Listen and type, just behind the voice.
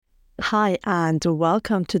Hi, and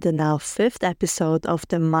welcome to the now fifth episode of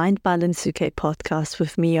the Mind Balance UK podcast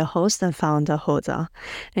with me, your host and founder, Hoda.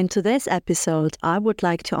 In today's episode, I would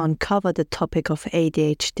like to uncover the topic of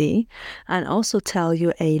ADHD and also tell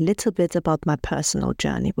you a little bit about my personal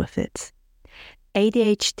journey with it.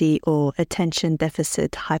 ADHD, or attention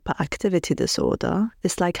deficit hyperactivity disorder,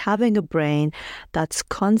 is like having a brain that's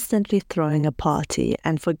constantly throwing a party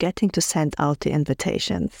and forgetting to send out the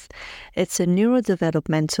invitations. It's a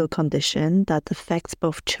neurodevelopmental condition that affects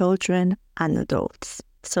both children and adults.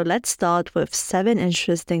 So let's start with 7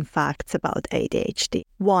 interesting facts about ADHD.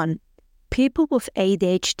 1. People with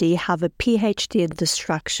ADHD have a PhD in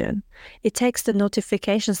distraction. It takes the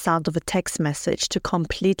notification sound of a text message to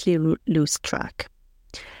completely lose track.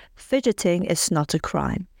 Fidgeting is not a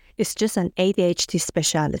crime. It's just an ADHD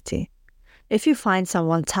speciality. If you find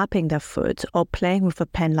someone tapping their foot or playing with a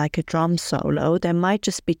pen like a drum solo, they might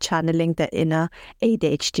just be channeling their inner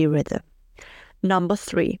ADHD rhythm. Number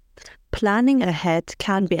 3. Planning ahead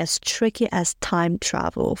can be as tricky as time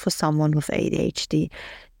travel for someone with ADHD.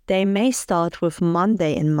 They may start with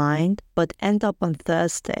Monday in mind, but end up on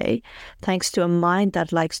Thursday, thanks to a mind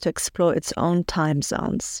that likes to explore its own time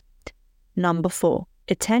zones. Number 4,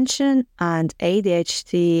 attention and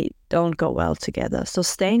ADHD don't go well together, so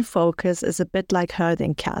staying focused is a bit like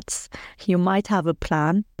herding cats. You might have a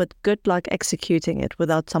plan, but good luck executing it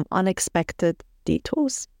without some unexpected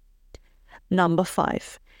detours. Number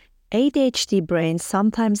 5, ADHD brains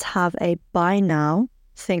sometimes have a buy now,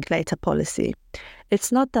 think later policy.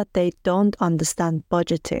 It's not that they don't understand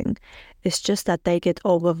budgeting, it's just that they get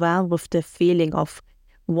overwhelmed with the feeling of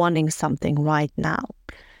wanting something right now.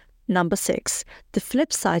 Number 6, the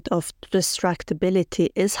flip side of distractibility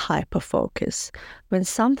is hyperfocus. When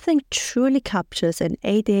something truly captures an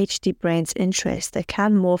ADHD brain's interest, they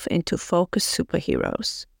can morph into focus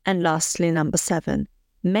superheroes. And lastly, number 7,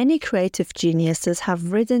 many creative geniuses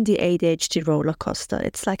have ridden the ADHD roller coaster.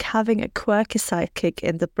 It's like having a quirky sidekick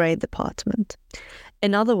in the brain department.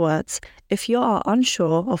 In other words, if you are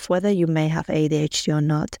unsure of whether you may have ADHD or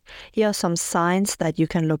not, here are some signs that you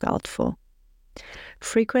can look out for.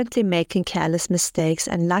 Frequently making careless mistakes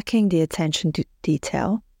and lacking the attention to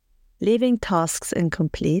detail, leaving tasks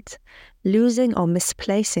incomplete, losing or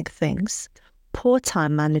misplacing things, poor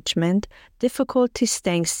time management, difficulty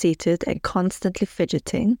staying seated and constantly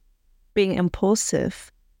fidgeting, being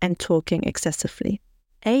impulsive, and talking excessively.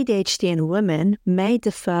 ADHD in women may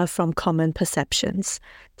differ from common perceptions.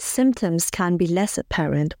 Symptoms can be less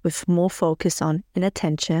apparent with more focus on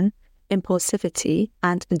inattention, impulsivity,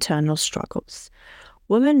 and internal struggles.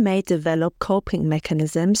 Women may develop coping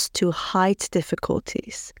mechanisms to hide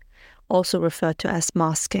difficulties, also referred to as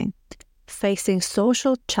masking, facing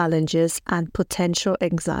social challenges and potential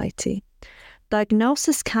anxiety.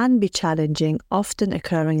 Diagnosis can be challenging, often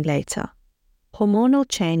occurring later. Hormonal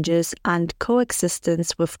changes and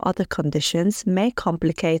coexistence with other conditions may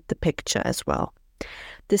complicate the picture as well.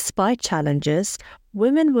 Despite challenges,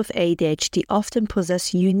 women with ADHD often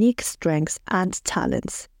possess unique strengths and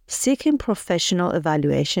talents. Seeking professional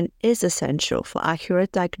evaluation is essential for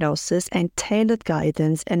accurate diagnosis and tailored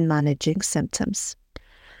guidance in managing symptoms.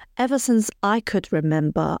 Ever since I could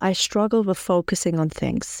remember, I struggled with focusing on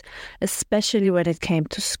things, especially when it came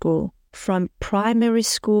to school, from primary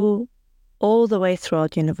school all the way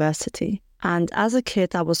throughout university. And as a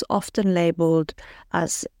kid, I was often labeled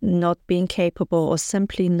as not being capable or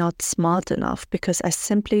simply not smart enough because I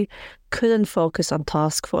simply couldn't focus on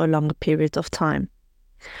tasks for a longer period of time.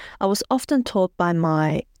 I was often told by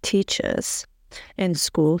my teachers in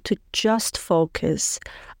school to just focus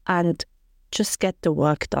and just get the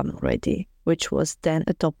work done already, which was then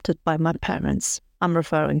adopted by my parents. I'm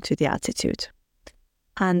referring to the attitude.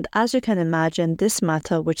 And as you can imagine, this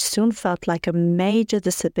matter, which soon felt like a major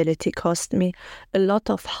disability, cost me a lot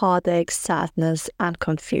of heartache, sadness, and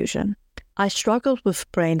confusion. I struggled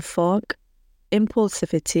with brain fog,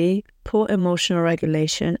 impulsivity, poor emotional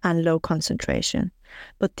regulation, and low concentration.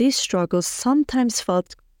 But these struggles sometimes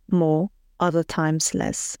felt more, other times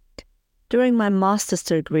less. During my master's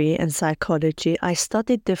degree in psychology, I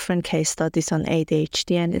studied different case studies on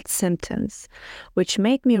ADHD and its symptoms, which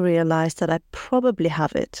made me realize that I probably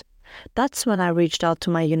have it. That's when I reached out to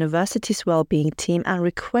my university's well-being team and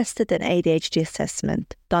requested an ADHD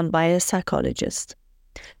assessment done by a psychologist.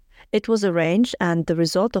 It was arranged, and the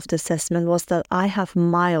result of the assessment was that I have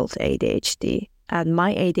mild ADHD, and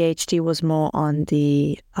my ADHD was more on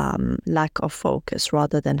the lack of focus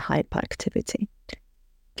rather than hyperactivity.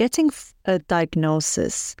 Getting a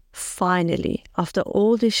diagnosis, finally, after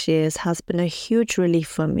all these years, has been a huge relief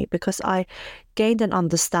for me because I gained an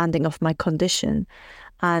understanding of my condition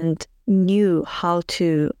and knew how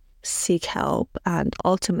to seek help and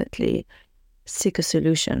ultimately seek a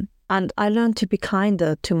solution. And I learned to be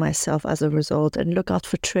kinder to myself as a result and look out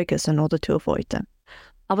for triggers in order to avoid them.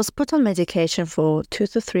 I was put on medication for 2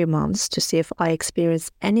 to 3 months to see if I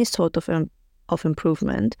experienced any sort of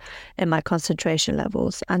improvement in my concentration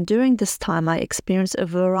levels. And during this time, I experienced a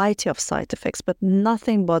variety of side effects, but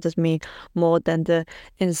nothing bothered me more than the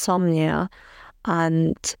insomnia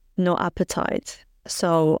and no appetite.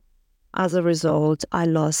 So as a result, I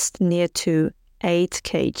lost near to 8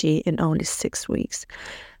 kg in only 6 weeks.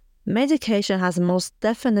 Medication has most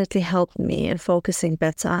definitely helped me in focusing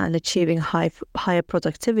better and achieving higher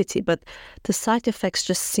productivity, but the side effects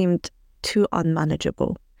just seemed too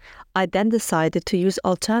unmanageable. I then decided to use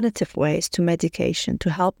alternative ways to medication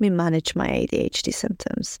to help me manage my ADHD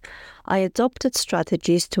symptoms. I adopted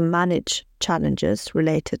strategies to manage challenges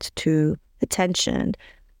related to attention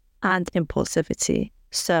and impulsivity.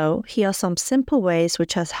 So here are some simple ways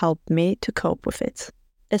which has helped me to cope with it.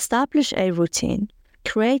 Establish a routine.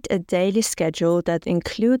 Create a daily schedule that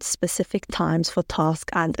includes specific times for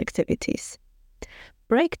tasks and activities.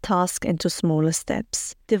 Break tasks into smaller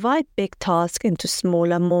steps. Divide big tasks into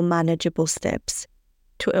smaller, more manageable steps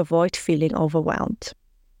to avoid feeling overwhelmed.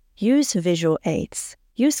 Use visual aids.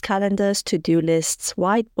 Use calendars, to-do lists,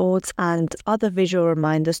 whiteboards, and other visual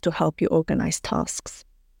reminders to help you organize tasks.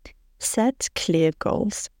 Set clear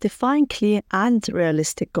goals. Define clear and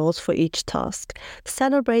realistic goals for each task.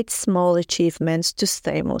 Celebrate small achievements to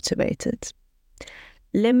stay motivated.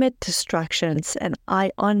 Limit distractions, and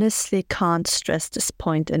I honestly can't stress this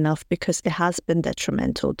point enough because it has been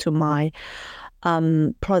detrimental to my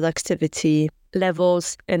productivity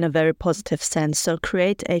levels in a very positive sense. So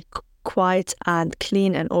create a quiet and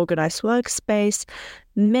clean and organized workspace,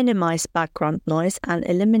 minimize background noise, and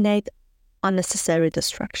eliminate unnecessary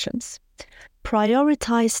distractions.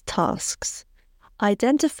 Prioritize tasks.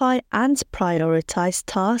 Identify and prioritize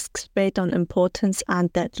tasks based on importance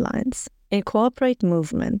and deadlines. Incorporate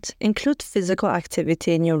movement. Include physical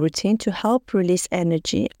activity in your routine to help release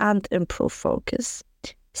energy and improve focus.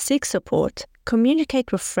 Seek support.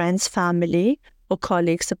 Communicate with friends, family, or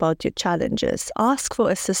colleagues about your challenges. Ask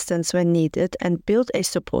for assistance when needed and build a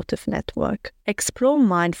supportive network. Explore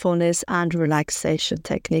mindfulness and relaxation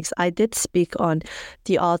techniques. I did speak on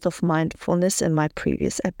the art of mindfulness in my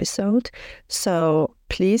previous episode, so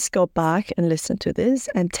please go back and listen to this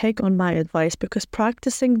and take on my advice, because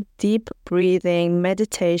practicing deep breathing,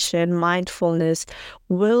 meditation, mindfulness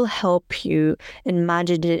will help you in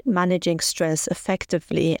managing stress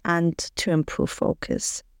effectively and to improve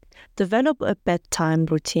focus. Develop a bedtime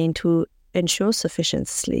routine to ensure sufficient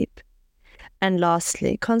sleep. And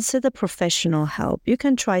lastly, consider professional help. You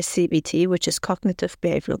can try CBT, which is cognitive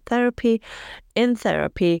behavioral therapy. In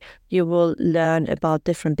therapy, you will learn about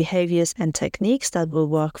different behaviors and techniques that will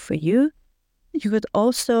work for you. You could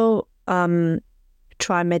also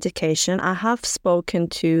try medication. I have spoken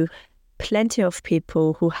to plenty of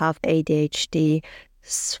people who have ADHD.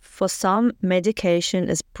 For some, medication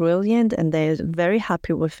is brilliant and they're very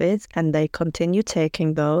happy with it and they continue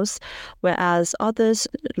taking those, whereas others,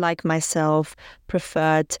 like myself,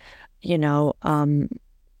 preferred,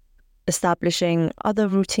 establishing other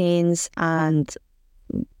routines and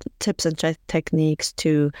tips and techniques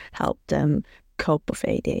to help them cope with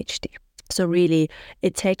ADHD. So really,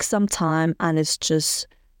 it takes some time and it's just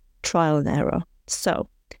trial and error. So,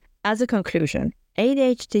 as a conclusion,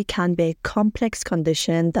 ADHD can be a complex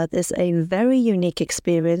condition that is a very unique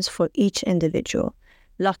experience for each individual.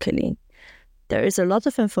 Luckily, there is a lot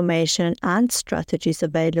of information and strategies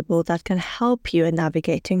available that can help you in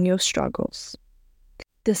navigating your struggles.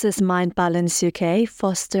 This is Mind Balance UK,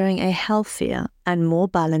 fostering a healthier and more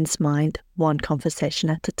balanced mind, one conversation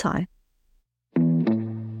at a time.